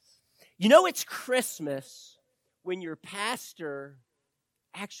You know it's Christmas when your pastor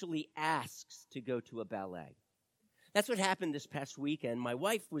actually asks to go to a ballet. That's what happened this past weekend. My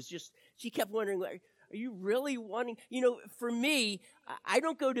wife she kept wondering, are you really wanting, for me, I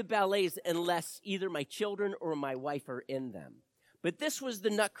don't go to ballets unless either my children or my wife are in them. But this was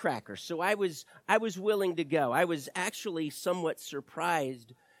the Nutcracker, so I was willing to go. I was actually somewhat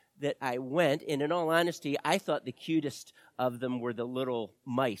surprised that I went, and in all honesty, I thought the cutest of them were the little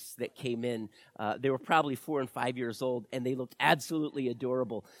mice that came in. They were probably 4 and 5 years old, and they looked absolutely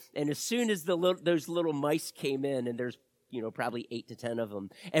adorable. And as soon as those little mice came in, and there's probably 8 to 10 of them,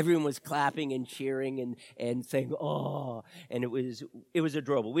 everyone was clapping and cheering and saying, "Oh!" And it was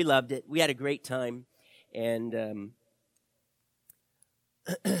adorable. We loved it. We had a great time, and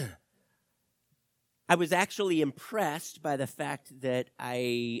I was actually impressed by the fact that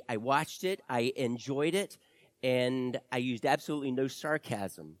I watched it, I enjoyed it, and I used absolutely no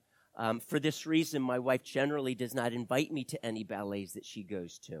sarcasm. For this reason, my wife generally does not invite me to any ballets that she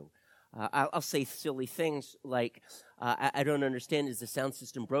goes to. I'll say silly things like, I don't understand, is the sound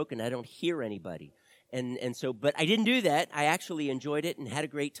system broken? I don't hear anybody. But I didn't do that. I actually enjoyed it and had a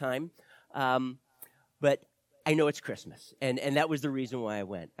great time. But I know it's Christmas, and that was the reason why I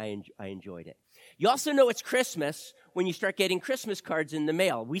went. I enjoyed it. You also know it's Christmas when you start getting Christmas cards in the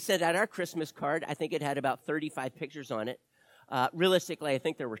mail. We sent out our Christmas card. I think it had about 35 pictures on it. Realistically, I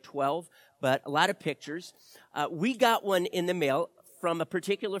think there were 12, but a lot of pictures. We got one in the mail from a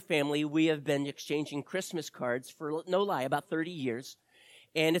particular family. We have been exchanging Christmas cards for, no lie, about 30 years.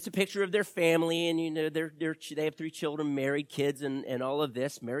 And it's a picture of their family, and they have 3 children, married kids, and all of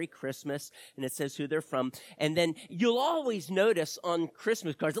this. Merry Christmas, and it says who they're from. And then you'll always notice on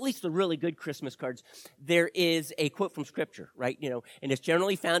Christmas cards, at least the really good Christmas cards, there is a quote from Scripture, right? And it's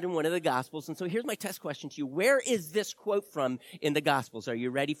generally found in one of the Gospels. And so here's my test question to you: where is this quote from in the Gospels? Are you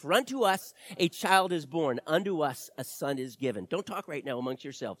ready? For unto us a child is born, unto us a son is given. Don't talk right now amongst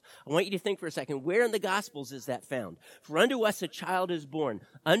yourselves. I want you to think for a second. Where in the Gospels is that found? For unto us a child is born,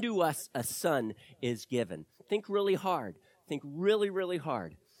 unto us a son is given. Think really hard. Think really, really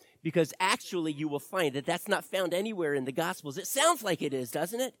hard. Because actually you will find that that's not found anywhere in the Gospels. It sounds like it is,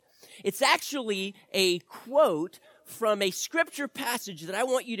 doesn't it? It's actually a quote from a scripture passage that I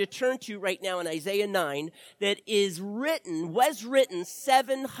want you to turn to right now in Isaiah 9 that was written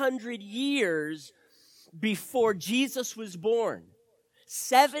 700 years before Jesus was born.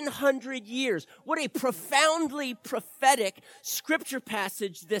 700 years. What a profoundly prophetic scripture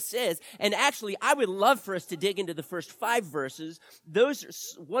passage this is. And actually, I would love for us to dig into the first 5 verses. Two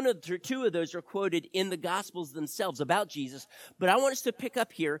of those are quoted in the Gospels themselves about Jesus. But I want us to pick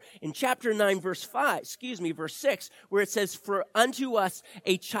up here in chapter 9, verse 6, where it says, "For unto us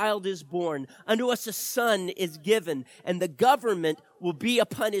a child is born, unto us a son is given, and the government will be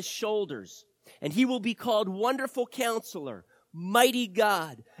upon his shoulders. And he will be called Wonderful Counselor, Mighty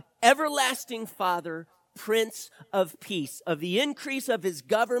God, Everlasting Father, Prince of Peace. Of the increase of his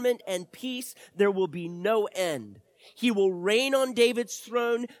government and peace, there will be no end. He will reign on David's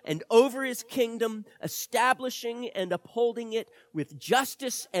throne and over his kingdom, establishing and upholding it with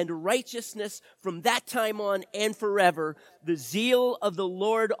justice and righteousness from that time on and forever. The zeal of the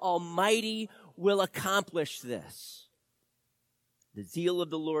Lord Almighty will accomplish this." The zeal of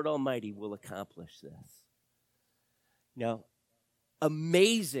the Lord Almighty will accomplish this. Now,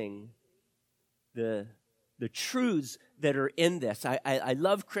 amazing the truths that are in this. I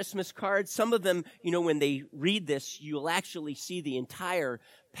love Christmas cards. Some of them, when they read this, you'll actually see the entire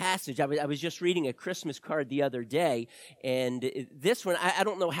passage. I was just reading a Christmas card the other day, and this one, I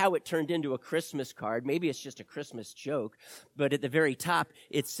don't know how it turned into a Christmas card. Maybe it's just a Christmas joke, but at the very top,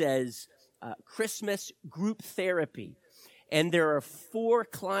 it says, Christmas group therapy. And there are 4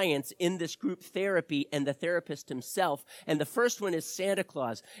 clients in this group therapy and the therapist himself. And the first one is Santa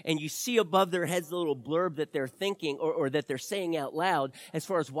Claus. And you see above their heads the little blurb that they're thinking or that they're saying out loud as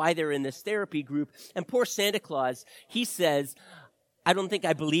far as why they're in this therapy group. And poor Santa Claus, he says, "I don't think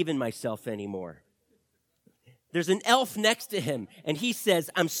I believe in myself anymore." There's an elf next to him, and he says,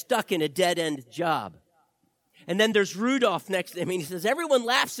 "I'm stuck in a dead-end job." And then there's Rudolph next to him, and he says, "Everyone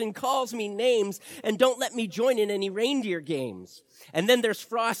laughs and calls me names and don't let me join in any reindeer games." And then there's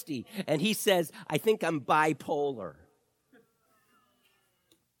Frosty, and he says, "I think I'm bipolar."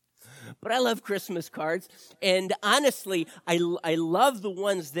 But I love Christmas cards, and honestly, I love the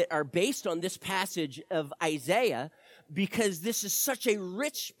ones that are based on this passage of Isaiah, because this is such a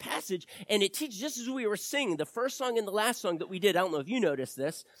rich passage, and it teaches, just as we were singing, the first song and the last song that we did, I don't know if you noticed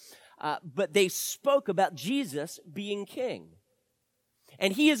this, but they spoke about Jesus being king.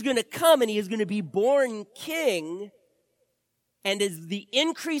 And he is going to come and he is going to be born king and as the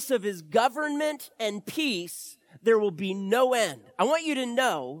increase of his government and peace, there will be no end. I want you to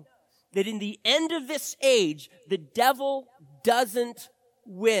know that in the end of this age, the devil doesn't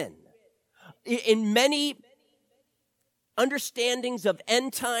win. In many understandings of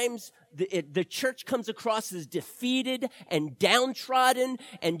end times, the church comes across as defeated and downtrodden,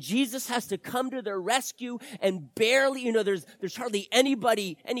 and Jesus has to come to their rescue, and barely, there's hardly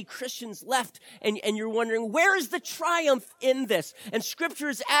any Christians left, and you're wondering, where is the triumph in this? And Scripture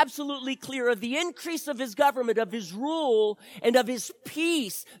is absolutely clear of the increase of his government, of his rule, and of his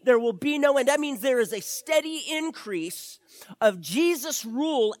peace. There will be no end. That means there is a steady increase of Jesus'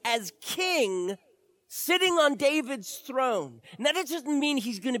 rule as king, sitting on David's throne. And that doesn't mean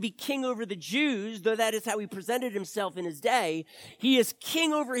he's going to be king over the Jews, though that is how he presented himself in his day. He is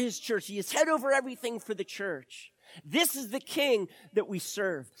king over his church. He is head over everything for the church. This is the king that we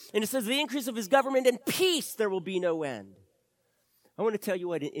serve. And it says the increase of his government and peace, there will be no end. I want to tell you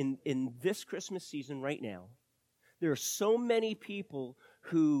what, in this Christmas season right now, there are so many people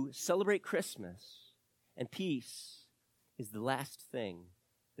who celebrate Christmas, and peace is the last thing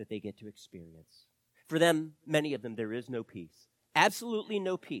that they get to experience. For them, many of them, there is no peace. Absolutely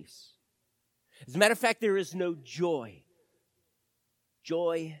no peace. As a matter of fact, there is no joy.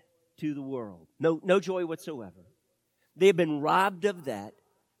 Joy to the world. No joy whatsoever. They have been robbed of that.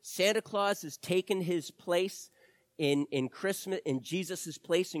 Santa Claus has taken his place in Christmas, in Jesus'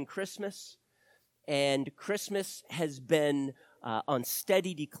 place in Christmas. And Christmas has been on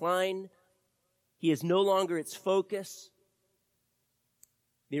steady decline. He is no longer its focus.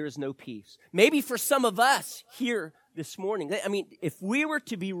 There is no peace. Maybe for some of us here this morning, I mean, if we were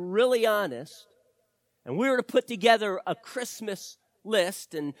to be really honest, and we were to put together a Christmas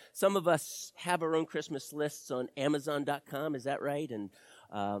list, and some of us have our own Christmas lists on Amazon.com, is that right? And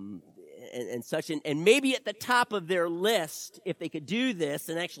such, and maybe at the top of their list, if they could do this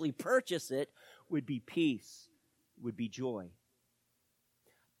and actually purchase it, would be peace, would be joy.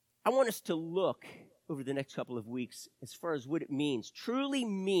 I want us to look over the next couple of weeks as far as what it truly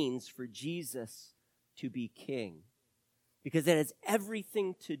means for Jesus to be king. Because that has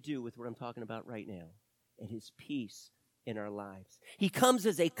everything to do with what I'm talking about right now, and his peace in our lives. He comes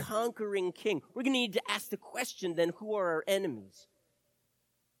as a conquering king. We're going to need to ask the question then, who are our enemies?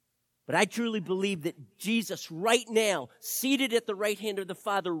 But I truly believe that Jesus right now, seated at the right hand of the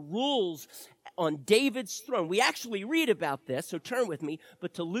Father, rules on David's throne. We actually read about this, so turn with me,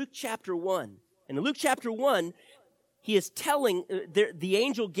 but to Luke chapter 1. And in Luke chapter 1, he is telling, the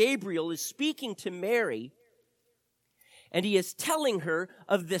angel Gabriel is speaking to Mary, and he is telling her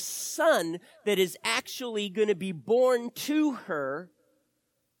of the son that is actually going to be born to her.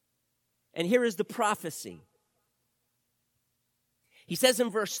 And here is the prophecy. He says in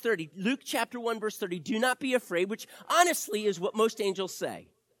verse 30, Luke chapter 1, verse 30, do not be afraid, which honestly is what most angels say.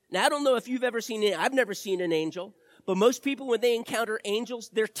 Now, I don't know if you've ever seen it. I've never seen an angel, but most people, when they encounter angels,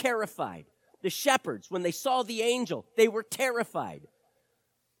 they're terrified. The shepherds, when they saw the angel, they were terrified.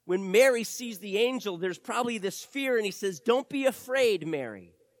 When Mary sees the angel, there's probably this fear, and he says, don't be afraid,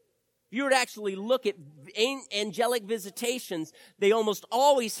 Mary. If you were to actually look at angelic visitations, they almost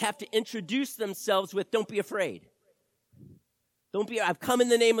always have to introduce themselves with, don't be afraid. I've come in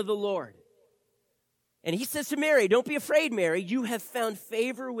the name of the Lord. And he says to Mary, don't be afraid, Mary. You have found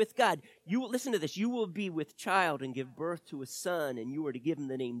favor with God. Listen to this. You will be with child and give birth to a son, and you are to give him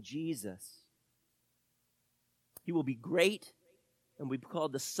the name Jesus. He will be great and will be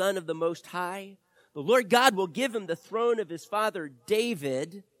called the Son of the Most High. The Lord God will give him the throne of his father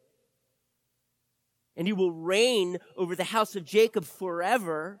David, and he will reign over the house of Jacob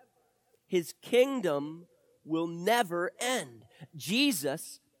forever. His kingdom will never end.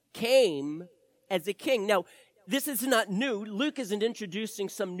 Jesus came as a king. Now, this is not new. Luke isn't introducing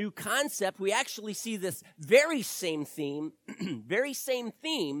some new concept. We actually see this very same theme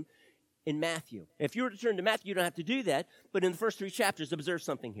in Matthew. If you were to turn to Matthew, you don't have to do that. But in the first 3 chapters, observe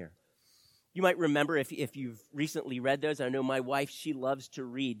something here. You might remember if you've recently read those. I know my wife, she loves to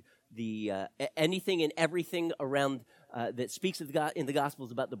read the anything and everything around that speaks of in the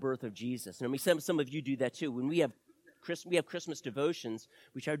Gospels about the birth of Jesus. And I mean, some of you do that too. When we have Christmas devotions,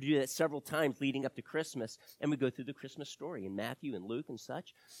 we try to do that several times leading up to Christmas, and we go through the Christmas story in Matthew and Luke and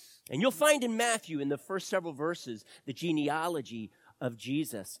such. And you'll find in Matthew, in the first several verses, the genealogy of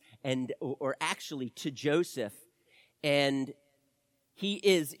Jesus, or actually to Joseph, and he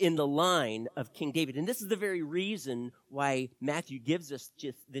is in the line of King David. And this is the very reason why Matthew gives us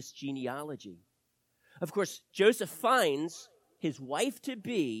just this genealogy. Of course, Joseph finds his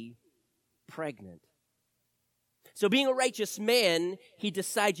wife-to-be pregnant. So being a righteous man, he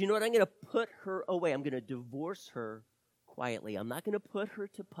decides, you know what, I'm going to put her away. I'm going to divorce her quietly. I'm not going to put her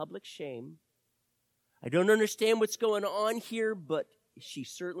to public shame. I don't understand what's going on here, but she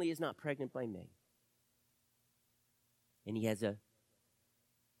certainly is not pregnant by me. And he has a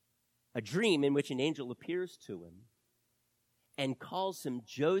dream in which an angel appears to him and calls him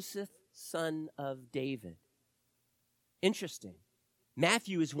Joseph, son of David. Interesting.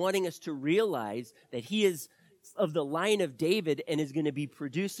 Matthew is wanting us to realize that he is of the line of David and is going to be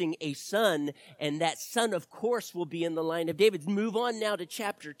producing a son, and that son, of course, will be in the line of David. Move on now to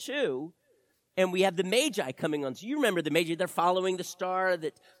chapter 2, and we have the Magi coming on. So you remember the Magi, they're following the star,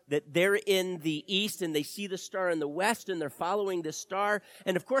 that they're in the east, and they see the star in the west, and they're following the star.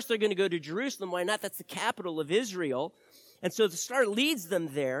 And, of course, they're going to go to Jerusalem. Why not? That's the capital of Israel. And so the star leads them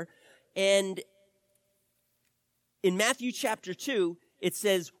there, and in Matthew chapter 2, it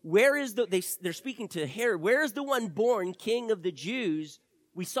says, they're speaking to Herod, where is the one born king of the Jews?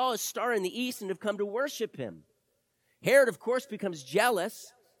 We saw a star in the east and have come to worship him. Herod, of course, becomes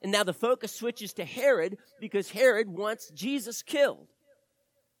jealous, and now the focus switches to Herod because Herod wants Jesus killed.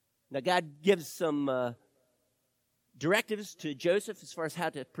 Now, God gives some directives to Joseph as far as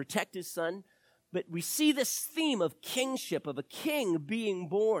how to protect his son, but we see this theme of kingship, of a king being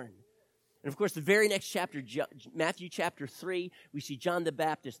born. And, of course, the very next chapter, Matthew chapter 3, we see John the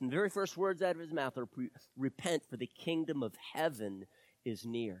Baptist. And the very first words out of his mouth are, repent, for the kingdom of heaven is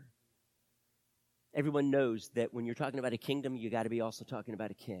near. Everyone knows that when you're talking about a kingdom, you got to be also talking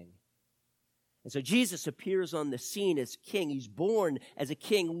about a king. And so Jesus appears on the scene as king. He's born as a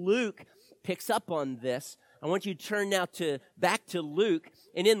king. Luke picks up on this. I want you to turn now back to Luke.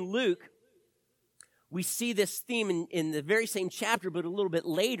 And in Luke, we see this theme in the very same chapter, but a little bit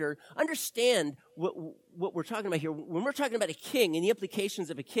later. Understand what we're talking about here. When we're talking about a king and the implications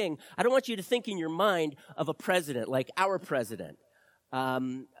of a king, I don't want you to think in your mind of a president, like our president.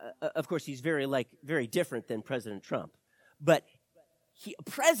 Of course, he's very different than President Trump. But a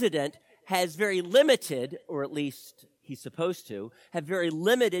president has very limited, or at least he's supposed to, have very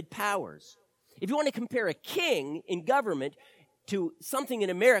limited powers. If you want to compare a king in government to something in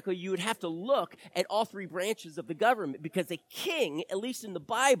America, you would have to look at all three branches of the government, because a king, at least in the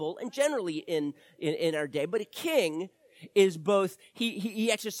Bible and generally in our day, but a king is both,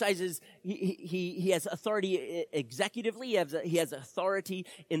 he exercises, he has authority executively, he has authority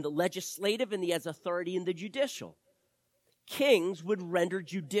in the legislative, and he has authority in the judicial. Kings would render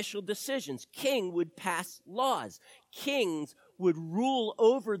judicial decisions. King would pass laws. Kings would rule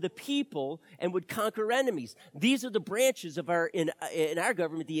over the people and would conquer enemies. These are the branches of in our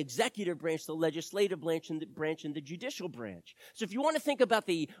government: the executive branch, the legislative branch, and the judicial branch. So if you want to think about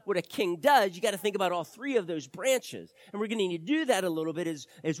what a king does, you got to think about all three of those branches. And we're going to need to do that a little bit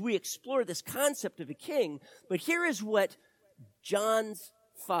as we explore this concept of a king. But here is what John's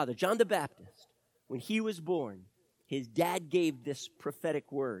father, John the Baptist, when he was born, his dad gave this prophetic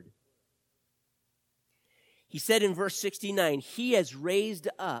word. He said in verse 69, he has raised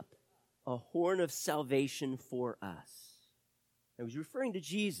up a horn of salvation for us. Now, he's referring to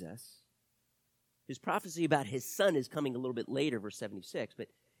Jesus. His prophecy about his son is coming a little bit later, verse 76. But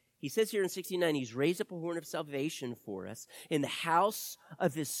he says here in 69, he's raised up a horn of salvation for us in the house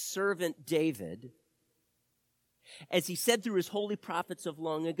of his servant David, as he said through his holy prophets of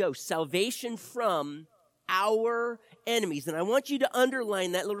long ago, salvation from our enemies. And I want you to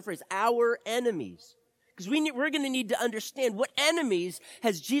underline that little phrase, our enemies. Because we're going to need to understand what enemies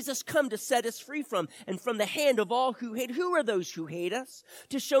has Jesus come to set us free from, and from the hand of all who hate. Who are those who hate us?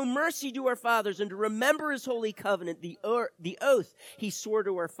 To show mercy to our fathers and to remember his holy covenant, the oath he swore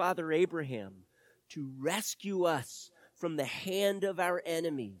to our father Abraham, to rescue us from the hand of our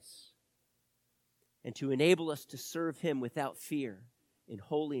enemies and to enable us to serve him without fear, in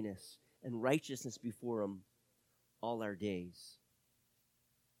holiness and righteousness before him all our days.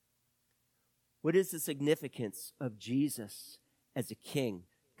 What is the significance of Jesus as a king?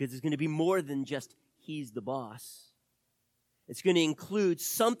 Because it's going to be more than just he's the boss. It's going to include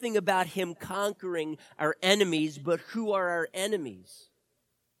something about him conquering our enemies, but who are our enemies?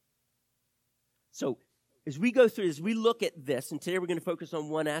 So as we go through, as we look at this, and today we're going to focus on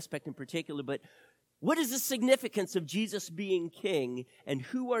one aspect in particular, but what is the significance of Jesus being king, and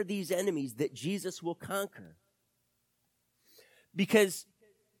who are these enemies that Jesus will conquer? Because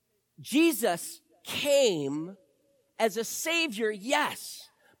Jesus came as a savior, yes.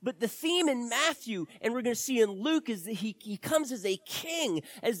 But the theme in Matthew, and we're going to see in Luke, is that he comes as a king,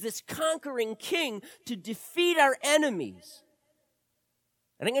 as this conquering king to defeat our enemies.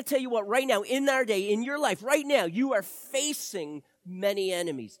 And I'm going to tell you what, right now, in our day, in your life, right now, you are facing many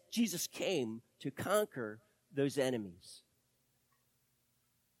enemies. Jesus came to conquer those enemies.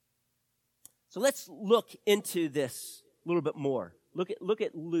 So let's look into this little bit more. Look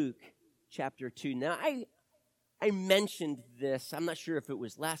at Luke chapter 2. Now, I mentioned this. I'm not sure if it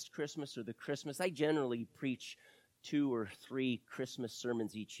was last Christmas or the Christmas. I generally preach 2 or 3 Christmas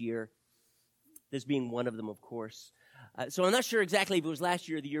sermons each year, this being one of them, of course. So I'm not sure exactly if it was last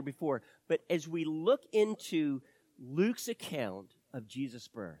year or the year before, but as we look into Luke's account of Jesus'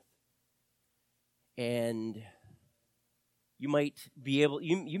 birth, and you might be able,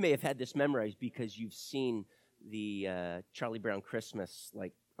 you may have had this memorized because you've seen the Charlie Brown Christmas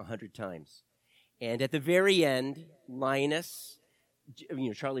like 100 times. And at the very end, Linus,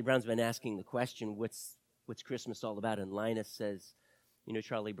 Charlie Brown's been asking the question, what's Christmas all about? And Linus says,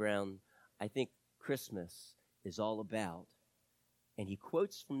 Charlie Brown, I think Christmas is all about, and he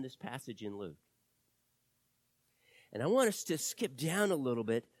quotes from this passage in Luke. And I want us to skip down a little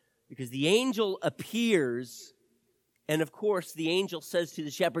bit because the angel appears, and of course the angel says to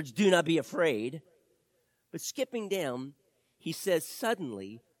the shepherds, do not be afraid. But skipping down, he says,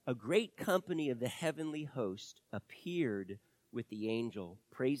 suddenly a great company of the heavenly host appeared with the angel,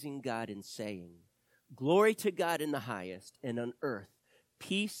 praising God and saying, glory to God in the highest, and on earth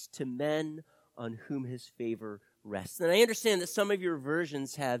peace to men on whom his favor rests. And I understand that some of your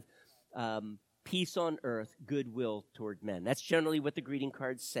versions have peace on earth, goodwill toward men. That's generally what the greeting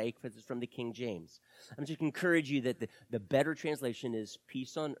cards say, because it's from the King James. I'm just encourage you that the better translation is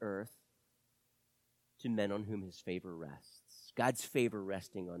peace on earth to men on whom his favor rests. God's favor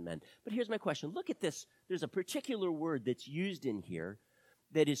resting on men. But here's my question. Look at this. There's a particular word that's used in here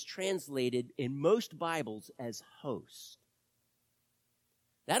that is translated in most Bibles as host.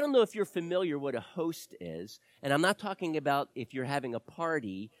 Now, I don't know if you're familiar what a host is, and I'm not talking about if you're having a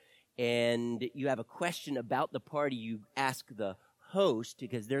party and you have a question about the party, you ask the host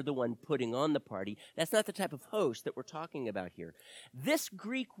because they're the one putting on the party. That's not the type of host that we're talking about here. This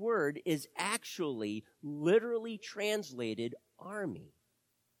Greek word is actually literally translated army.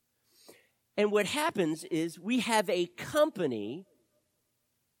 And what happens is we have a company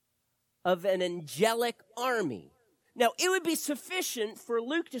of an angelic army. Now, it would be sufficient for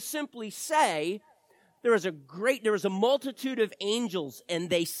Luke to simply say, there was a multitude of angels and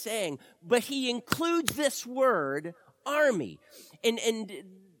they sang, but he includes this word, army. And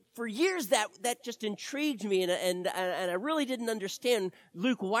for years that just intrigued me, and I really didn't understand,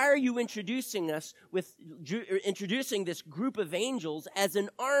 Luke, why are you introducing this group of angels as an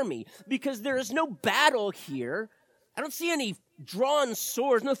army? Because there is no battle here. I don't see any drawn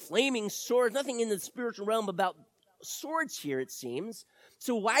swords, no flaming swords, nothing in the spiritual realm about swords here, it seems.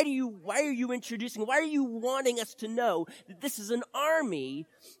 So why are you wanting us to know that this is an army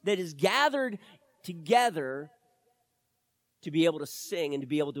that is gathered together to be able to sing and to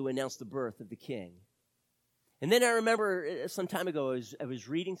be able to announce the birth of the King? And then I remember some time ago, I was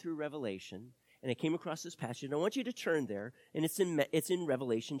reading through Revelation, and I came across this passage, and I want you to turn there, and it's in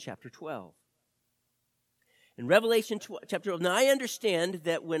Revelation chapter 12. In Revelation chapter 12, now I understand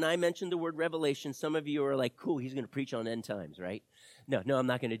that when I mentioned the word revelation, some of you are like, cool, he's going to preach on end times, right? No, I'm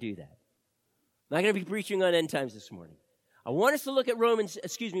not going to do that. I'm not going to be preaching on end times this morning. I want us to look at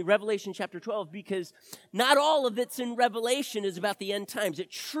Revelation chapter 12, because not all of it's in Revelation is about the end times. It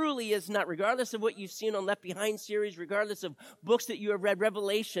truly is not. Regardless of what you've seen on Left Behind series, regardless of books that you have read,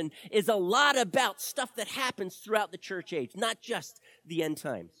 Revelation is a lot about stuff that happens throughout the church age, not just the end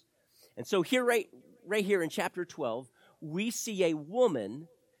times. And so here, right here in chapter 12, we see a woman.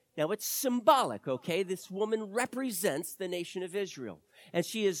 Now, it's symbolic, okay? This woman represents the nation of Israel. And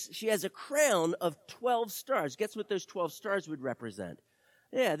she has a crown of 12 stars. Guess what those 12 stars would represent?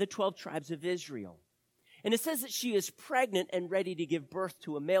 Yeah, the 12 tribes of Israel. And it says that she is pregnant and ready to give birth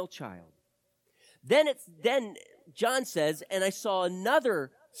to a male child. Then John says, and I saw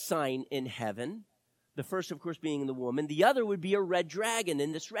another sign in heaven. The first, of course, being the woman. The other would be a red dragon.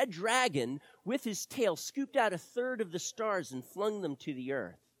 And this red dragon, with his tail, scooped out a third of the stars and flung them to the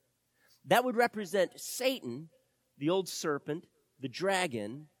earth. That would represent Satan, the old serpent, the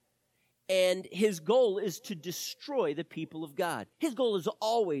dragon, and his goal is to destroy the people of God. His goal has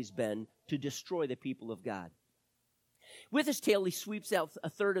always been to destroy the people of God. With his tail, he sweeps out a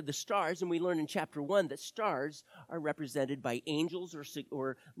third of the stars, and we learn in chapter 1 that stars are represented by angels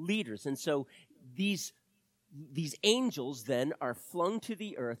or leaders. And so these angels then are flung to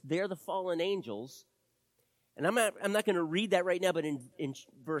the earth. They're the fallen angels. And I'm not going to read that right now, but in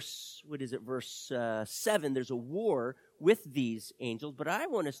verse 7, there's a war with these angels. But I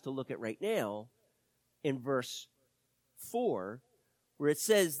want us to look at right now in verse 4, where it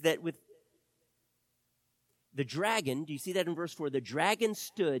says that with the dragon, do you see that in verse 4? The dragon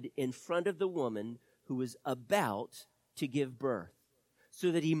stood in front of the woman who was about to give birth,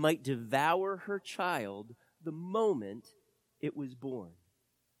 so that he might devour her child the moment it was born.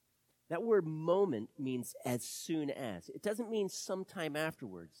 That word moment means as soon as. It doesn't mean sometime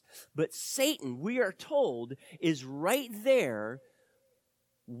afterwards. But Satan, we are told, is right there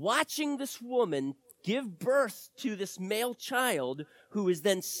watching this woman give birth to this male child who is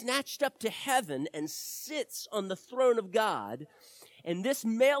then snatched up to heaven and sits on the throne of God. And this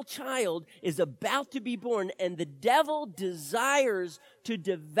male child is about to be born, and the devil desires to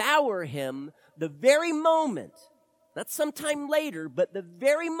devour him the very moment, not sometime later, but the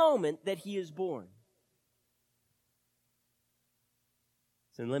very moment that he is born.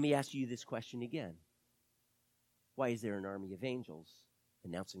 So let me ask you this question again. Why is there an army of angels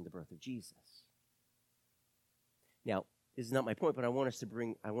announcing the birth of Jesus? Now, this is not my point, but I want to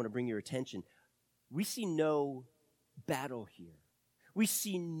bring your attention. We see no battle here. We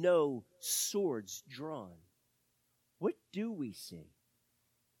see no swords drawn. What do we see?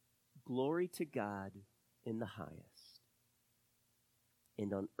 Glory to God in the highest,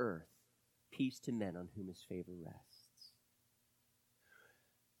 and on earth, peace to men on whom his favor rests.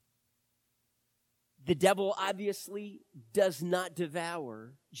 The devil obviously does not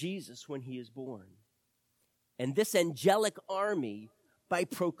devour Jesus when he is born. And this angelic army, by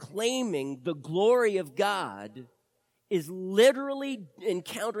proclaiming the glory of God, is literally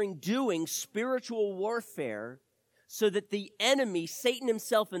doing spiritual warfare so that the enemy, Satan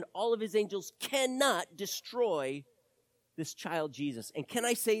himself and all of his angels, cannot destroy this child Jesus. And can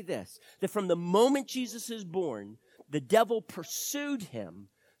I say this, that from the moment Jesus is born, the devil pursued him,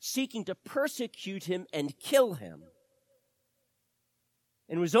 seeking to persecute him and kill him.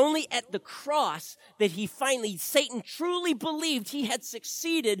 And it was only at the cross that Satan truly believed he had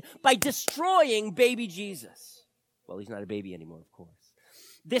succeeded by destroying baby Jesus. Well, he's not a baby anymore, of course.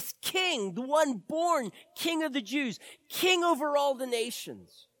 This king, the one born king of the Jews, king over all the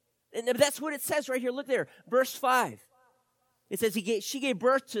nations. And that's what it says right here. Look there, verse 5. It says she gave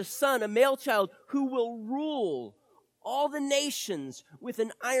birth to a son, a male child, who will rule all the nations with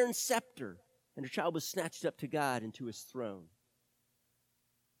an iron scepter. And her child was snatched up to God and to his throne.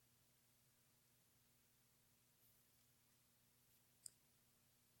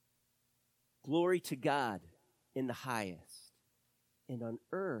 Glory to God in the highest, and on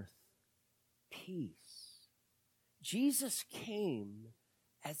earth, peace. Jesus came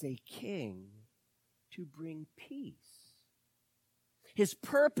as a king to bring peace. His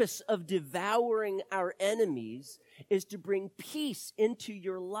purpose of devouring our enemies is to bring peace into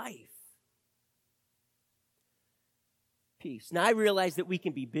your life. Peace. Now, I realize that we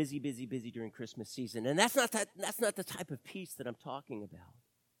can be busy during Christmas season, and that's not the type of peace that I'm talking about.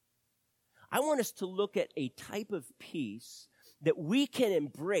 I want us to look at a type of peace that we can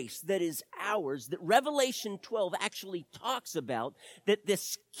embrace, that is ours, that Revelation 12 actually talks about, that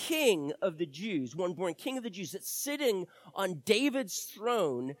this king of the Jews, one born king of the Jews, that's sitting on David's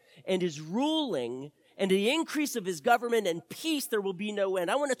throne and is ruling, and the increase of his government and peace, there will be no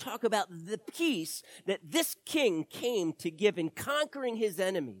end. I want to talk about the peace that this king came to give in conquering his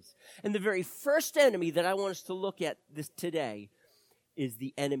enemies. And the very first enemy that I want us to look at today is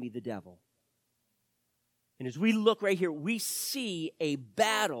the enemy, the devil. And as we look right here, we see a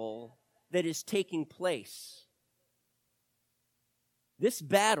battle that is taking place. This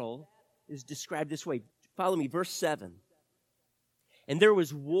battle is described this way. Follow me, verse 7. And there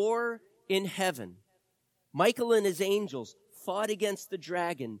was war in heaven. Michael and his angels fought against the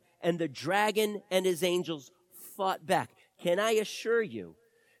dragon, and the dragon and his angels fought back. Can I assure you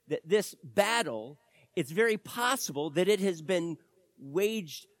that this battle, it's very possible that it has been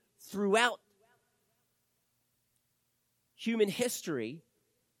waged throughout human history,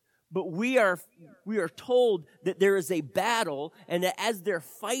 but we are told that there is a battle and that as they're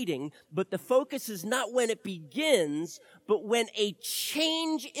fighting, but the focus is not when it begins, but when a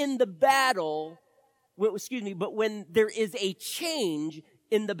change in the battle, but when there is a change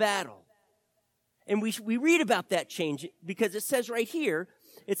in the battle. And we read about that change because it says right here,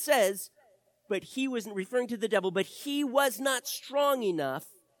 it says, but he wasn't referring to the devil, but he was not strong enough,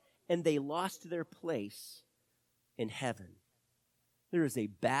 and they lost their place in heaven. There is a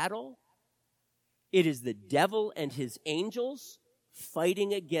battle. It is the devil and his angels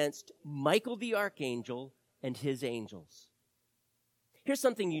fighting against Michael the archangel and his angels. Here's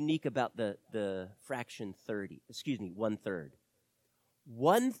something unique about the fraction 1/3.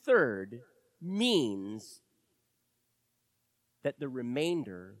 1/3 means that the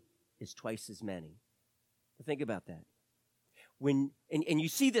remainder is twice as many. Think about that. And you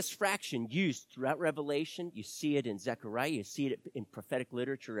see this fraction used throughout Revelation. You see it in Zechariah. You see it in prophetic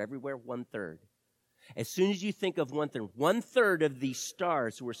literature everywhere, 1/3. As soon as you think of one third of these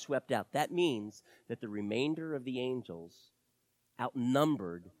stars were swept out. That means that the remainder of the angels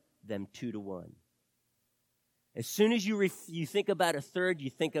outnumbered them 2-1. As soon as you think about a third, you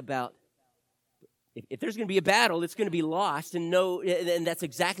think about if there's going to be a battle, it's going to be lost. And that's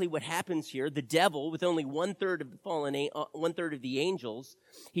exactly what happens here. The devil, with only one third of the angels,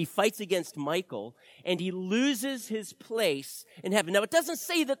 he fights against Michael, and he loses his place in heaven. Now, it doesn't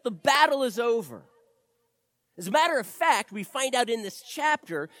say that the battle is over. As a matter of fact, we find out in this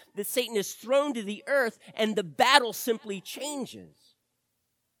chapter that Satan is thrown to the earth, and the battle simply changes.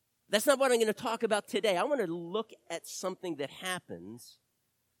 That's not what I'm going to talk about today. I want to look at something that happens.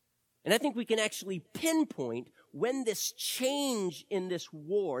 And I think we can actually pinpoint when this change in this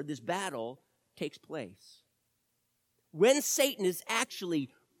war, this battle, takes place. When Satan is actually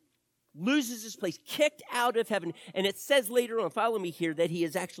loses his place, kicked out of heaven. And it says later on, follow me here, that he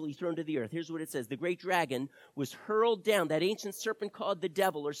is actually thrown to the earth. Here's what it says. The great dragon was hurled down, that ancient serpent called the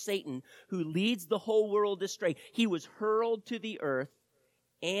devil or Satan, who leads the whole world astray. He was hurled to the earth,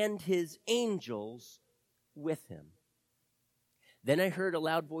 and his angels with him. Then I heard a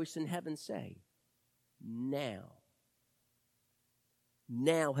loud voice in heaven say, now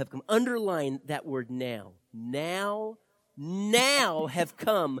have come. Underline that word now. Now have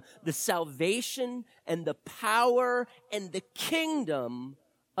come the salvation and the power and the kingdom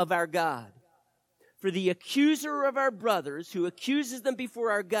of our God. For the accuser of our brothers, who accuses them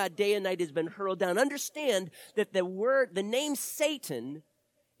before our God day and night, has been hurled down. Understand that the name Satan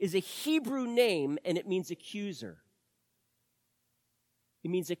is a Hebrew name, and it means accuser.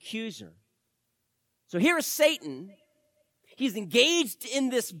 It means accuser. So here is Satan. He's engaged in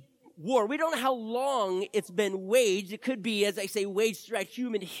this war. We don't know how long it's been waged. It could be, as I say, waged throughout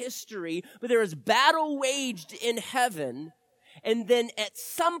human history, but there is battle waged in heaven. And then at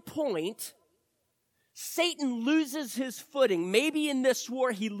some point, Satan loses his footing. Maybe in this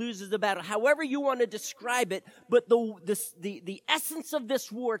war he loses the battle. However you want to describe it, but the essence of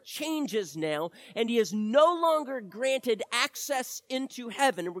this war changes now, and he is no longer granted access into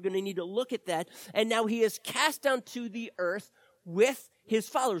heaven, and we're going to need to look at that. And now he is cast down to the earth with his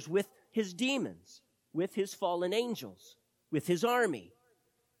followers, with his demons, with his fallen angels, with his army.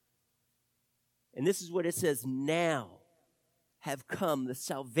 And this is what it says, now have come the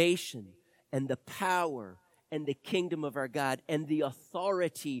salvation and the power and the kingdom of our God and the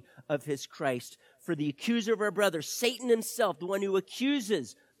authority of his Christ. For the accuser of our brothers, Satan himself, the one who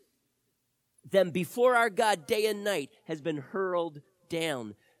accuses them before our God day and night, has been hurled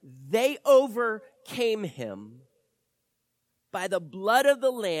down. They overcame him by the blood of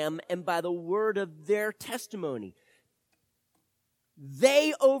the Lamb and by the word of their testimony.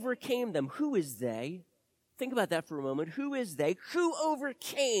 They overcame them. Who is they? Think about that for a moment. Who is they? Who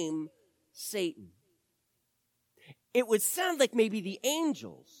overcame Satan? It would sound like maybe the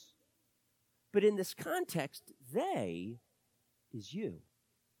angels, but in this context, they is you.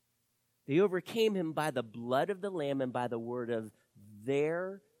 They overcame him by the blood of the Lamb and by the word of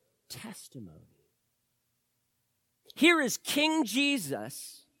their testimony. Here is King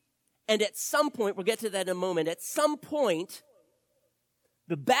Jesus, and at some point, we'll get to that in a moment, at some point,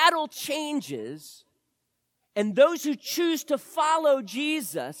 the battle changes, and those who choose to follow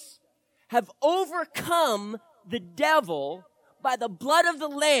Jesus have overcome the devil by the blood of the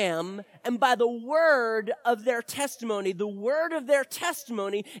Lamb and by the word of their testimony. The word of their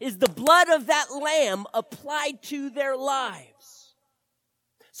testimony is the blood of that Lamb applied to their lives.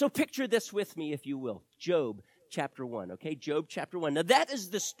 So picture this with me, if you will. Job chapter 1, okay? Job chapter 1. Now that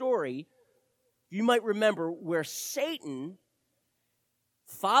is the story, you might remember, where Satan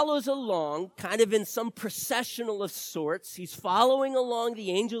follows along, kind of in some processional of sorts. He's following along the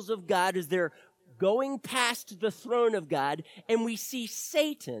angels of God as they're going past the throne of God, and we see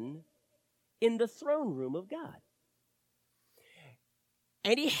Satan in the throne room of God.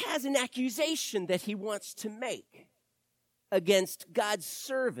 And he has an accusation that he wants to make against God's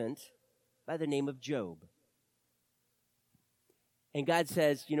servant by the name of Job. And God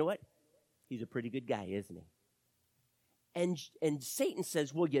says, you know what? He's a pretty good guy, isn't he? And Satan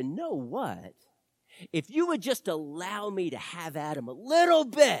says, well, you know what? If you would just allow me to have at him a little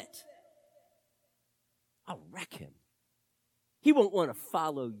bit, I'll wreck him. He won't want to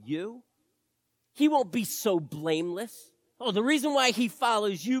follow you. He won't be so blameless. Oh, the reason why he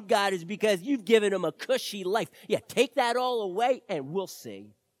follows you, God, is because you've given him a cushy life. Yeah, take that all away and we'll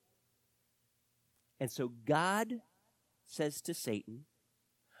see. And so God says to Satan,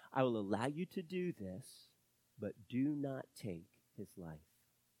 I will allow you to do this, but do not take his life.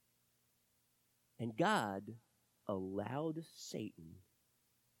 And God allowed Satan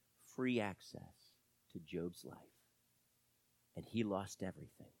free access to Job's life. And he lost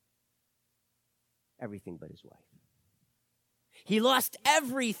everything. Everything but his wife. He lost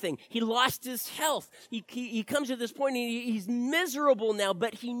everything. He lost his health. He comes to this point and he's miserable now,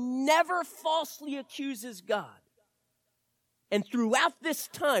 but he never falsely accuses God. And throughout this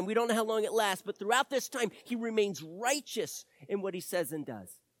time, we don't know how long it lasts, but throughout this time, he remains righteous in what he says and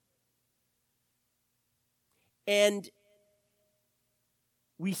does. And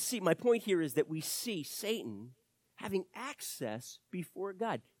we see, my point here is that we see Satan having access before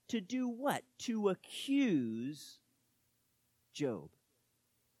God. To do what? To accuse Job.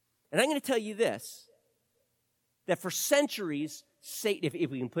 And I'm going to tell you this, that for centuries, Satan,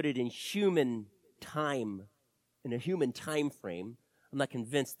 if we can put it in human time, in a human time frame, I'm not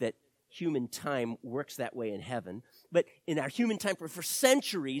convinced that human time works that way in heaven, but in our human time frame, for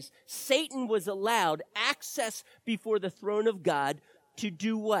centuries, Satan was allowed access before the throne of God to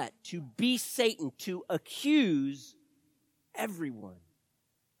do what? To be Satan, to accuse everyone.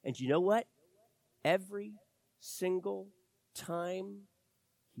 And you know what? Every single time,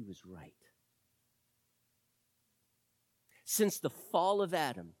 he was right. Since the fall of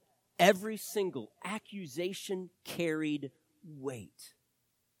Adam, every single accusation carried weight.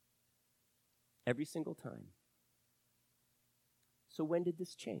 Every single time. So when did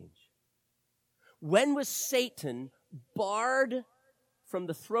this change? When was Satan barred from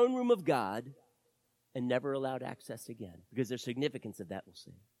the throne room of God and never allowed access again? Because there's significance of that, we'll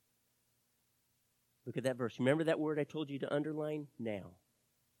see. Look at that verse. Remember that word I told you to underline? Now.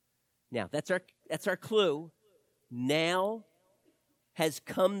 Now, that's our clue. Now has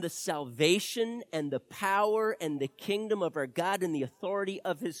come the salvation and the power and the kingdom of our God and the authority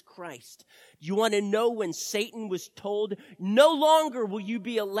of his Christ. Do you want to know when Satan was told, no longer will you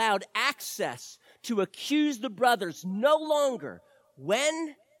be allowed access to accuse the brothers? No longer.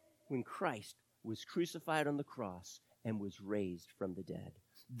 When? When Christ was crucified on the cross and was raised from the dead.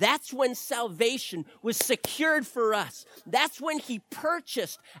 That's when salvation was secured for us. That's when he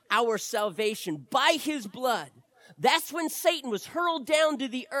purchased our salvation by his blood. That's when Satan was hurled down to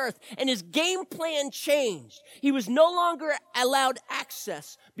the earth and his game plan changed. He was no longer allowed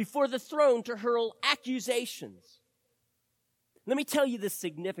access before the throne to hurl accusations. Let me tell you the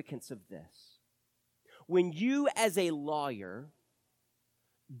significance of this. When you as a lawyer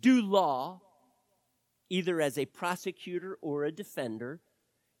do law, either as a prosecutor or a defender,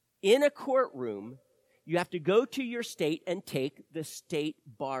 in a courtroom, you have to go to your state and take the state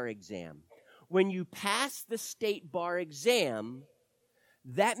bar exam. When you pass the state bar exam,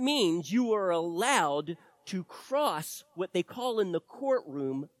 that means you are allowed to cross what they call in the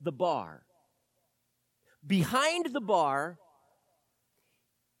courtroom the bar. Behind the bar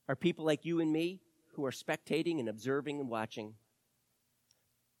are people like you and me who are spectating and observing and watching.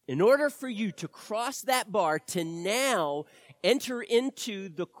 In order for you to cross that bar, to now enter into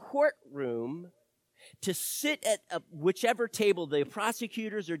the courtroom, to sit at whichever table, the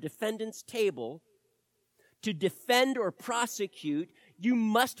prosecutor's or defendant's table, to defend or prosecute, you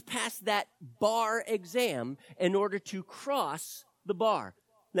must pass that bar exam in order to cross the bar.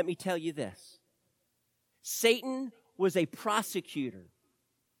 Let me tell you this. Satan was a prosecutor.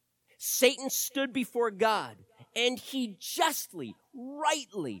 Satan stood before God, and he justly,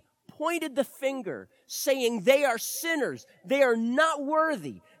 rightly pointed the finger, saying they are sinners, they are not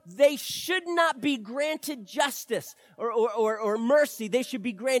worthy, they should not be granted justice or mercy. They should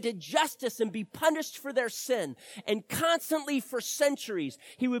be granted justice and be punished for their sin. And constantly for centuries,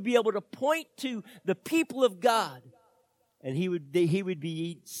 he would be able to point to the people of God, and he would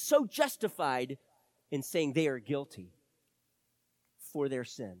be so justified in saying they are guilty for their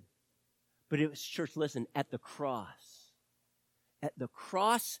sin. But it was, church, listen, at the cross. At the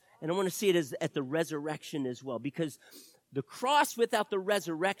cross, and I want to see it as at the resurrection as well, because the cross without the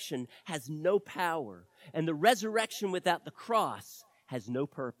resurrection has no power, and the resurrection without the cross has no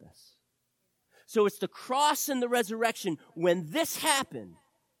purpose. So it's the cross and the resurrection. When this happened,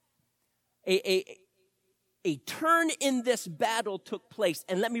 a turn in this battle took place.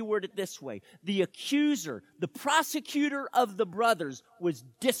 And let me word it this way. The accuser, the prosecutor of the brothers, was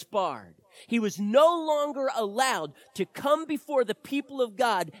disbarred. He was no longer allowed to come before the people of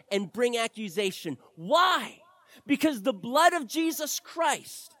God and bring accusation. Why? Because the blood of Jesus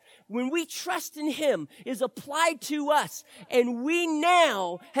Christ, when we trust in him, is applied to us. And we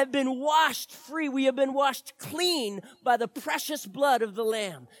now have been washed free. We have been washed clean by the precious blood of the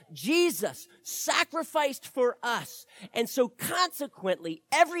Lamb. Jesus sacrificed for us. And so consequently,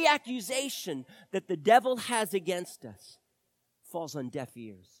 every accusation that the devil has against us falls on deaf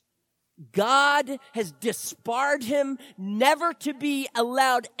ears. God has disbarred him, never to be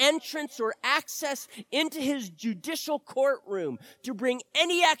allowed entrance or access into his judicial courtroom to bring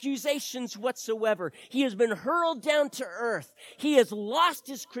any accusations whatsoever. He has been hurled down to earth. He has lost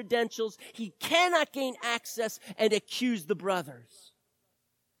his credentials. He cannot gain access and accuse the brothers.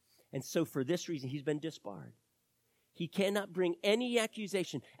 And so for this reason, he's been disbarred. He cannot bring any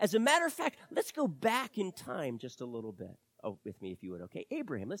accusation. As a matter of fact, let's go back in time just a little bit. Oh, with me if you would, okay?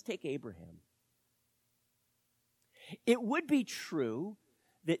 Abraham, let's take Abraham. It would be true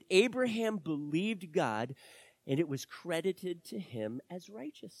that Abraham believed God and it was credited to him as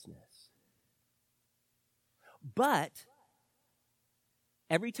righteousness. But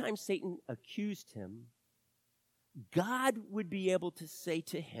every time Satan accused him, God would be able to say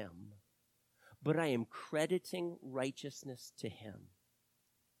to him, but I am crediting righteousness to him.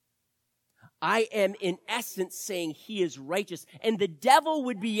 I am in essence saying he is righteous. And the devil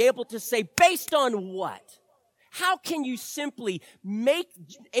would be able to say, based on what? How can you simply make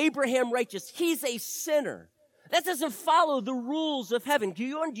Abraham righteous? He's a sinner. That doesn't follow the rules of heaven. Do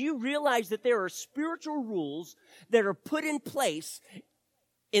you realize that there are spiritual rules that are put in place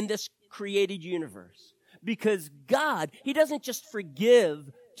in this created universe? Because God, he doesn't just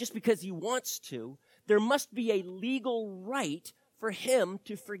forgive just because he wants to. There must be a legal right for him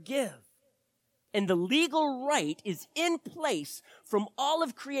to forgive. And the legal right is in place from all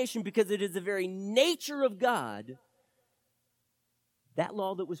of creation because it is the very nature of God. That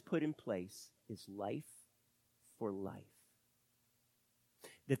law that was put in place is life for life.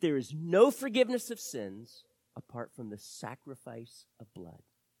 That there is no forgiveness of sins apart from the sacrifice of blood.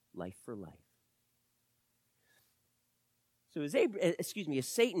 Life for life. So as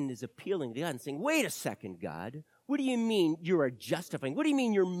Satan is appealing to God and saying, wait a second, God. What do you mean you are justifying? What do you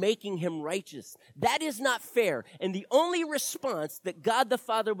mean you're making him righteous? That is not fair. And the only response that God the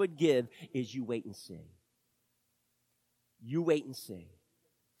Father would give is you wait and see. You wait and see.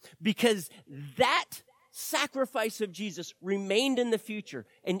 Because that sacrifice of Jesus remained in the future.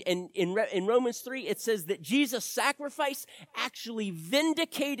 And in Romans 3, it says that Jesus' sacrifice actually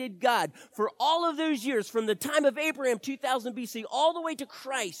vindicated God for all of those years, from the time of Abraham, 2000 BC, all the way to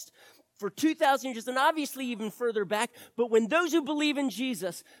Christ, for 2,000 years, and obviously even further back. But when those who believe in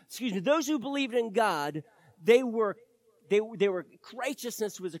Jesus, those who believed in God, they were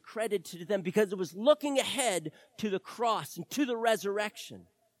righteousness was accredited to them because it was looking ahead to the cross and to the resurrection.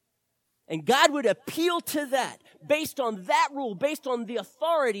 And God would appeal to that based on that rule, based on the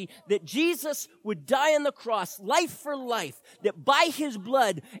authority that Jesus would die on the cross, life for life, that by his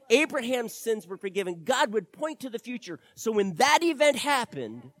blood, Abraham's sins were forgiven. God would point to the future. So when that event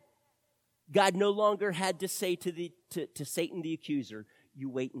happened, God no longer had to say to Satan the accuser, you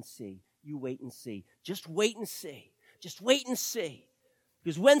wait and see, you wait and see. Just wait and see. Just wait and see.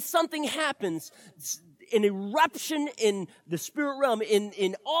 Because when something happens, an eruption in the spirit realm,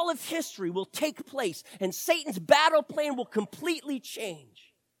 in all of history will take place, and Satan's battle plan will completely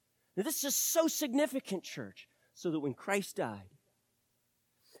change. Now, this is so significant, church, so that when Christ died,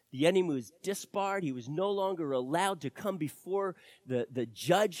 the enemy was disbarred. He was no longer allowed to come before the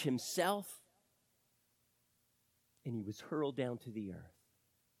judge himself. And he was hurled down to the earth.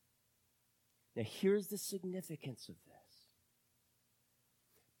 Now, here's the significance of this.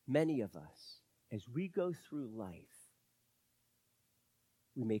 Many of us, as we go through life,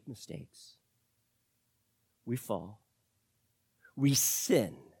 we make mistakes. We fall. We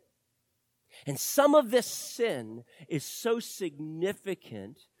sin. And some of this sin is so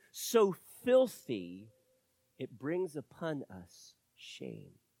significant, so filthy, it brings upon us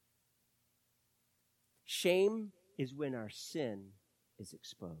shame. Shame is when our sin is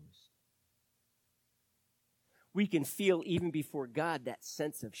exposed. We can feel even before God that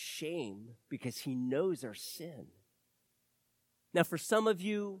sense of shame because he knows our sin. Now, for some of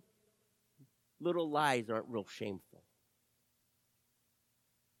you, little lies aren't real shameful.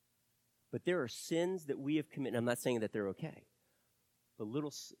 But there are sins that we have committed. I'm not saying that they're okay. But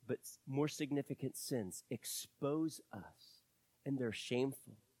more significant sins expose us, and they're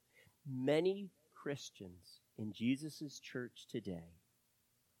shameful. Many Christians in Jesus' church today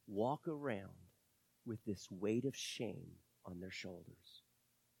walk around with this weight of shame on their shoulders.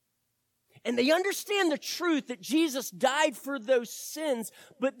 And they understand the truth that Jesus died for those sins,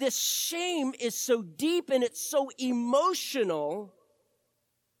 but this shame is so deep and it's so emotional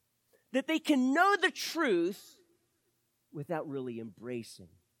that they can know the truth without really embracing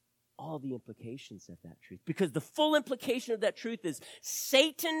all the implications of that truth. Because the full implication of that truth is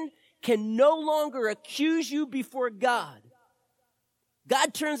Satan can no longer accuse you before God.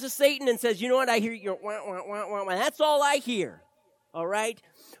 God turns to Satan and says, you know what, I hear your wah, wah, wah, wah, wah. That's all I hear. all right?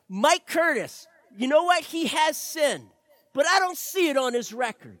 Mike Curtis, you know what? He has sinned, but I don't see it on his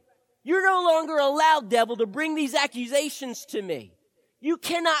record. You're no longer allowed, devil, to bring these accusations to me. You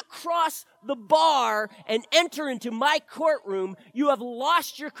cannot cross the bar and enter into my courtroom. You have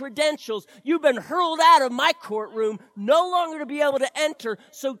lost your credentials. You've been hurled out of my courtroom, no longer to be able to enter.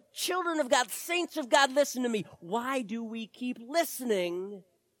 So children of God, saints of God, listen to me. Why do we keep listening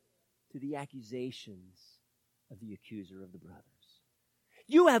to the accusations of the accuser of the brothers?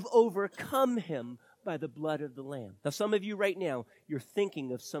 You have overcome him by the blood of the Lamb. Now, some of you right now, you're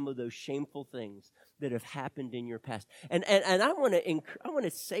thinking of some of those shameful things that have happened in your past. And I want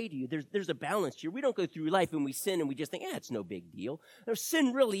to say to you, there's a balance here. We don't go through life and we sin and we just think, it's no big deal. No,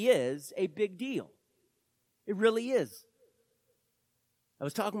 sin really is a big deal. It really is. I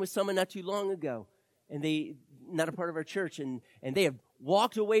was talking with someone not too long ago, and they, not a part of our church, and they have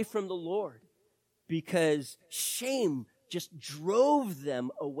walked away from the Lord because shame just drove them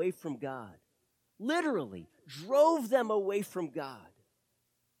away from God. Literally drove them away from God.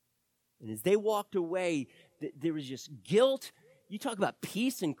 And as they walked away, there was just guilt. You talk about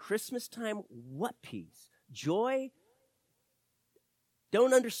peace in Christmas time. What peace? Joy?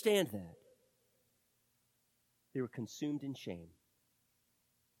 Don't understand that. They were consumed in shame.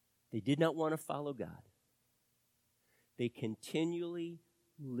 They did not want to follow God. They continually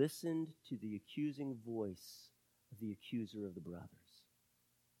listened to the accusing voice of the accuser of the brothers.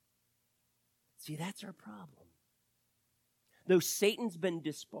 See, that's our problem. Though Satan's been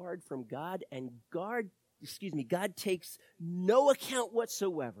disbarred from God, and God takes no account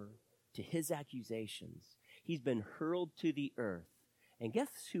whatsoever to his accusations, he's been hurled to the earth. And guess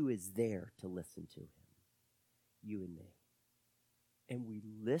who is there to listen to him? You and me. And we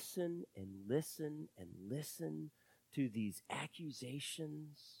listen and listen and listen to these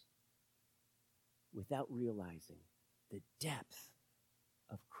accusations without realizing the depth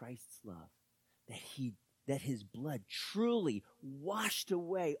of Christ's love. That his blood truly washed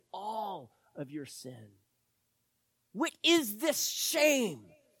away all of your sin. What is this shame?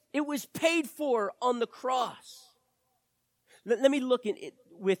 It was paid for on the cross. Let me look at it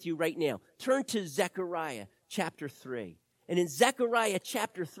with you right now. Turn to Zechariah chapter 3. And in Zechariah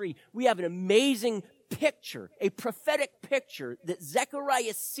chapter 3, we have an amazing picture, a prophetic picture that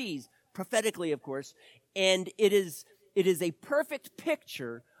Zechariah sees, prophetically of course, and it is a perfect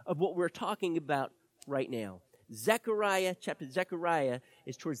picture of what we're talking about right now. Zechariah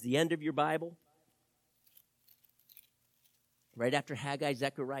is towards the end of your Bible. Right after Haggai,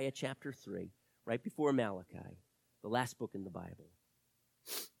 Zechariah chapter 3, right before Malachi, the last book in the Bible.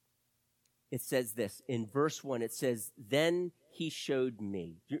 It says this, in verse 1, it says, "Then he showed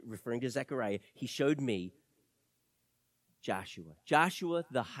me," referring to Zechariah, he showed me Joshua. Joshua,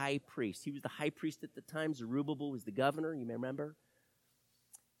 the high priest. He was the high priest at the time. Zerubbabel was the governor, you may remember.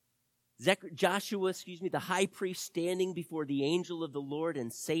 Joshua, the high priest, standing before the angel of the Lord,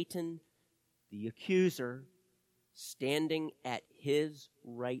 and Satan, the accuser, standing at his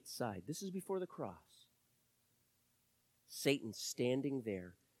right side. This is before the cross. Satan standing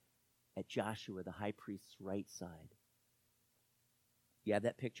there at Joshua, the high priest's right side. You have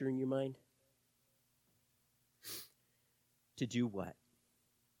that picture in your mind? To do what?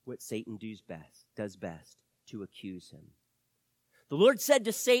 What Satan does best, to accuse him. The Lord said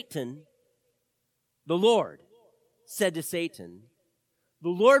to Satan, the Lord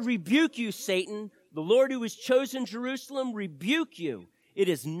rebuke you, Satan. The Lord who has chosen Jerusalem rebuke you.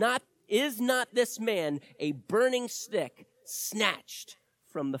 Is not this man a burning stick snatched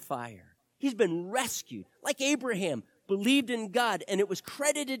from the fire? He's been rescued, like Abraham believed in God, and it was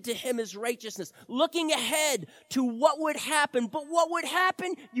credited to him as righteousness, looking ahead to what would happen. But what would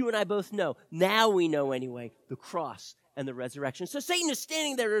happen, you and I both know. Now we know anyway, the cross and the resurrection. So Satan is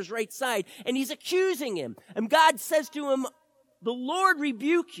standing there at his right side, and he's accusing him. And God says to him, the Lord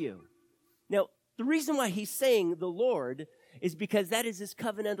rebuke you. Now, the reason why he's saying the Lord is because that is his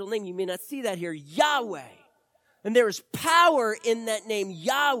covenantal name. You may not see that here, Yahweh. And there is power in that name,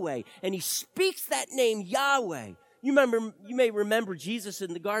 Yahweh. And he speaks that name, Yahweh. You may remember Jesus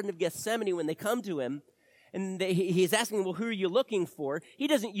in the Garden of Gethsemane when they come to him, and he's asking, well, who are you looking for? He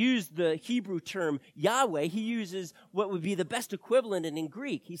doesn't use the Hebrew term Yahweh. He uses what would be the best equivalent in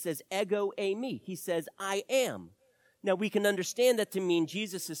Greek. He says, ego eimi. He says, I am. Now, we can understand that to mean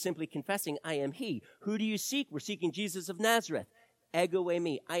Jesus is simply confessing, I am he. Who do you seek? We're seeking Jesus of Nazareth. Ego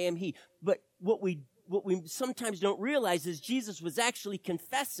eimi. I am he. But what we sometimes don't realize is Jesus was actually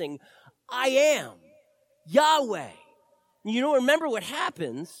confessing, I am Yahweh. You don't remember what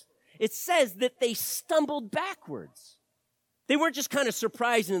happens. It says that they stumbled backwards. They weren't just kind of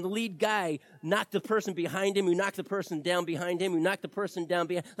surprised and the lead guy knocked the person behind him, who knocked the person down behind him, who knocked the person down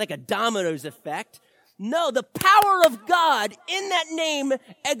behind, like a dominoes effect. No, the power of God in that name,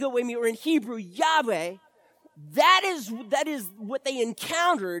 Elohim, or in Hebrew, Yahweh, that is what they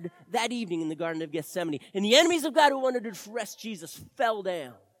encountered that evening in the Garden of Gethsemane. And the enemies of God who wanted to arrest Jesus fell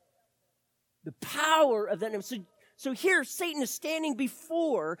down. The power of that name. So here Satan is standing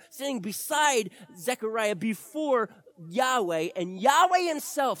beside Zechariah before Yahweh, and Yahweh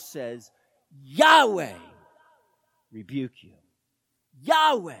himself says, Yahweh, rebuke you.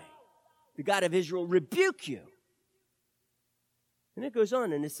 Yahweh, the God of Israel, rebuke you. And it goes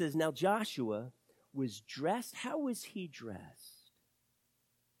on and it says, now Joshua was dressed. How was he dressed?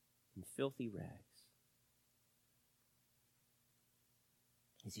 In filthy rags.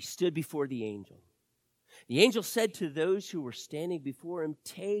 As he stood before the angel said to those who were standing before him,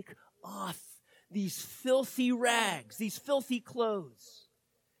 take off these filthy rags, these filthy clothes.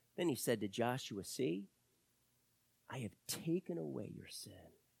 Then he said to Joshua, see, I have taken away your sin.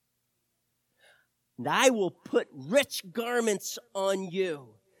 And I will put rich garments on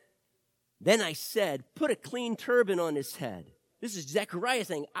you. Then I said, put a clean turban on his head. This is Zechariah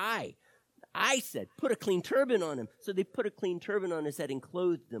saying, I said, put a clean turban on him. So they put a clean turban on his head and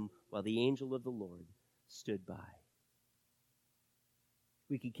clothed him while the angel of the Lord stood by.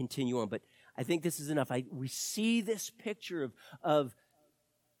 We could continue on, but I think this is enough. We see this picture of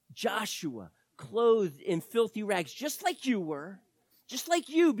Joshua clothed in filthy rags, just like you were, just like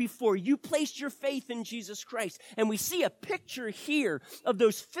you before you placed your faith in Jesus Christ. And we see a picture here of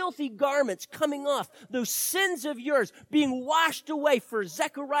those filthy garments coming off, those sins of yours being washed away. For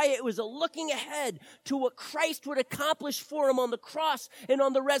Zechariah, it was a looking ahead to what Christ would accomplish for him on the cross and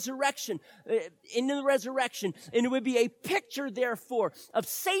on the resurrection, in the resurrection. And it would be a picture, therefore, of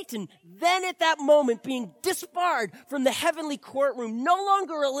Satan then at that moment being disbarred from the heavenly courtroom, no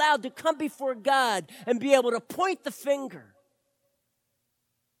longer allowed to come before God and be able to point the finger.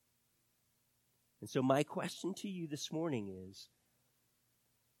 And so my question to you this morning is,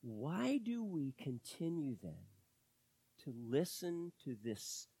 why do we continue then to listen to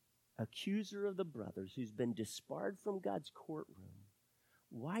this accuser of the brothers who's been disbarred from God's courtroom?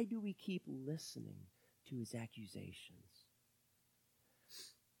 Why do we keep listening to his accusations?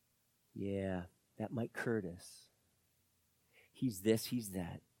 Yeah, that Mike Curtis. He's this, he's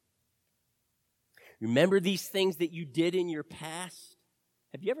that. Remember these things that you did in your past?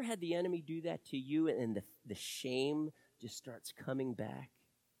 Have you ever had the enemy do that to you and the shame just starts coming back?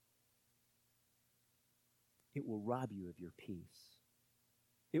 It will rob you of your peace.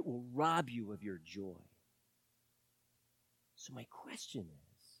 It will rob you of your joy. So my question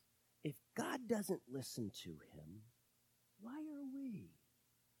is, if God doesn't listen to him, why are we?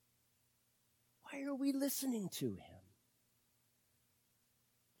 Why are we listening to him?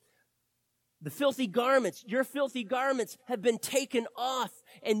 The filthy garments, your filthy garments have been taken off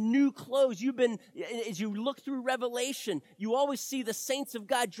and new clothes. As you look through Revelation, you always see the saints of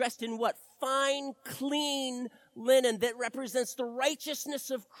God dressed in what? Fine, clean linen that represents the righteousness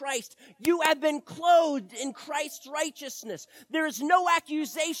of Christ. You have been clothed in Christ's righteousness. There is no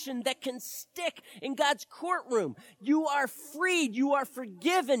accusation that can stick in God's courtroom. You are freed. You are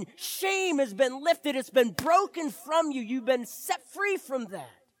forgiven. Shame has been lifted. It's been broken from you. You've been set free from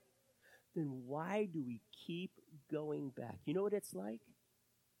that. Then why do we keep going back? You know what it's like?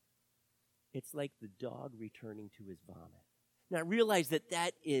 It's like the dog returning to his vomit. Now, I realize that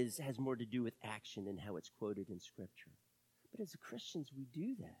has more to do with action and how it's quoted in Scripture. But as Christians, we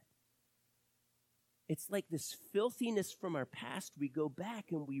do that. It's like this filthiness from our past. We go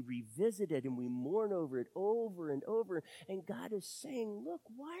back and we revisit it and we mourn over it over and over. And God is saying, look,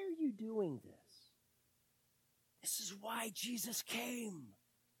 why are you doing this? This is why Jesus came.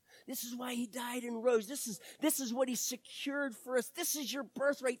 This is why he died and rose. This is what he secured for us. This is your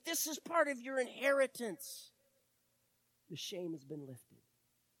birthright. This is part of your inheritance. The shame has been lifted.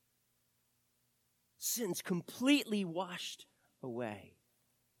 Sin's completely washed away.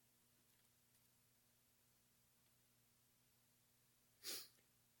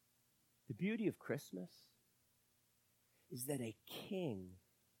 The beauty of Christmas is that a king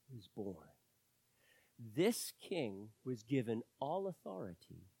was born. This king was given all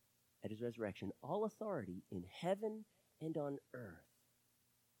authority at his resurrection, all authority in heaven and on earth.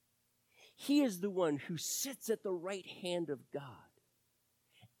 He is the one who sits at the right hand of God.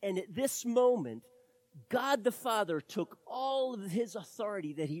 And at this moment, God the Father took all of his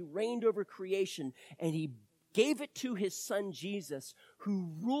authority that he reigned over creation and he gave it to his son Jesus,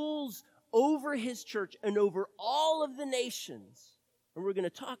 who rules over his church and over all of the nations. And we're going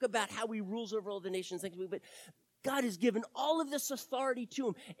to talk about how he rules over all the nations next week, but God has given all of this authority to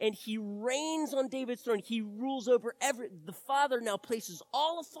him, and he reigns on David's throne. He rules over the Father now places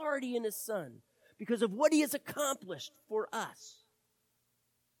all authority in his Son because of what he has accomplished for us.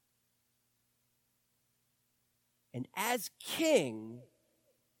 And as king,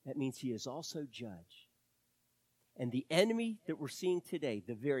 that means he is also judge. And the enemy that we're seeing today,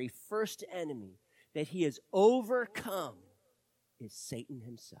 the very first enemy that he has overcome, is Satan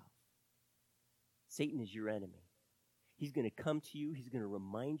himself. Satan is your enemy. He's going to come to you. He's going to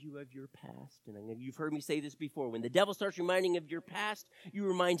remind you of your past. And you've heard me say this before. When the devil starts reminding of your past, you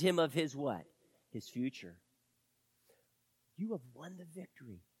remind him of his what? His future. You have won the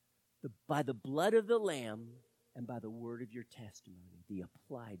victory by the blood of the Lamb and by the word of your testimony, the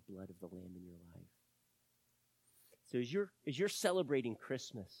applied blood of the Lamb in your life. So as you're celebrating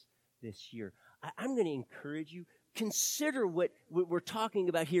Christmas this year, I'm going to encourage you, consider what we're talking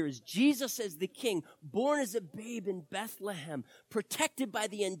about here is Jesus as the King, born as a babe in Bethlehem, protected by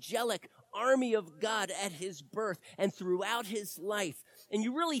the angelic army of God at his birth and throughout his life. And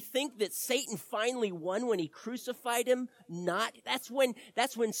you really think that Satan finally won when he crucified him? Not. That's when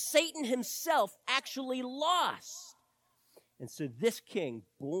Satan himself actually lost. And so this king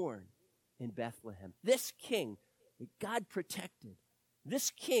born in Bethlehem, this king that God protected,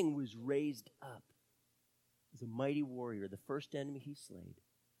 this king was raised up as a mighty warrior, the first enemy he slayed.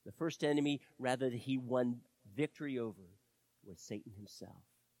 The first enemy, rather, that he won victory over was Satan himself.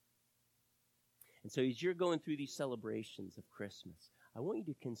 And so as you're going through these celebrations of Christmas, I want you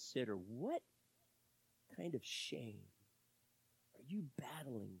to consider what kind of shame are you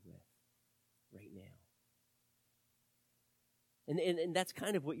battling with right now? And that's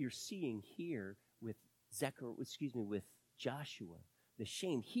kind of what you're seeing here with with Joshua. The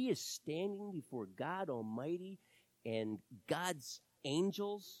shame. He is standing before God Almighty and God's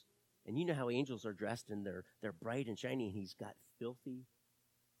angels. And you know how angels are dressed and they're bright and shiny, and he's got filthy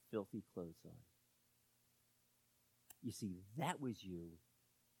clothes on. You see, that was you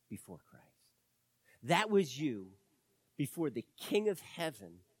before Christ. That was you before the King of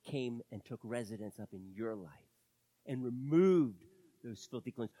Heaven came and took residence up in your life and removed those filthy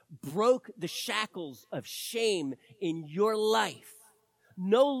clothes, broke the shackles of shame in your life.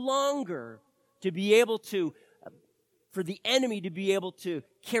 No longer to be able to, for the enemy to be able to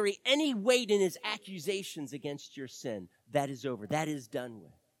carry any weight in his accusations against your sin. That is over. That is done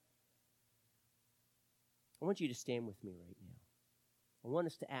with. I want you to stand with me right now. I want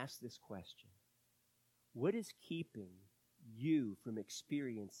us to ask this question. What is keeping you from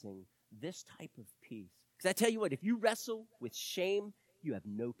experiencing this type of peace? Because I tell you what, if you wrestle with shame, you have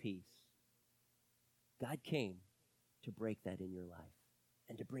no peace. God came to break that in your life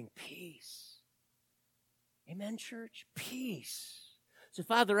and to bring peace. Amen, church? Peace. So,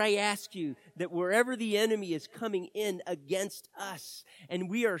 Father, I ask you that wherever the enemy is coming in against us and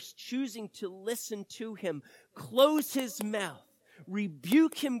we are choosing to listen to him, close his mouth,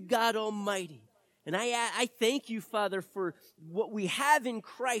 rebuke him, God Almighty. And I thank you, Father, for what we have in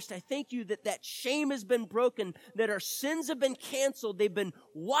Christ. I thank you that shame has been broken, that our sins have been canceled. They've been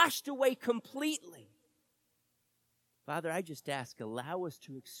washed away completely. Father, I just ask, allow us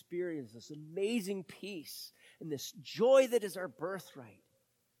to experience this amazing peace and this joy that is our birthright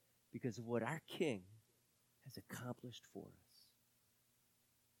because of what our King has accomplished for us.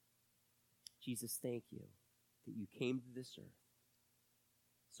 Jesus, thank you that you came to this earth,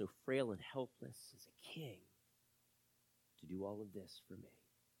 so frail and helpless as a king, to do all of this for me.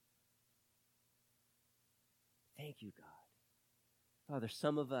 Thank you, God. Father,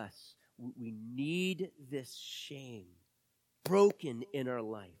 some of us, we need this shame broken in our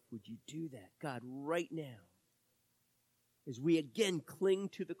life. Would you do that, God, right now? As we again cling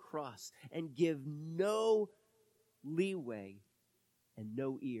to the cross and give no leeway and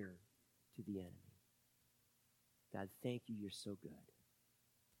no ear to the enemy. God, thank you, you're so good.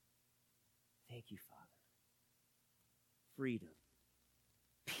 Thank you, Father. Freedom,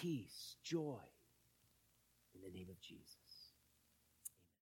 peace, joy, in the name of Jesus.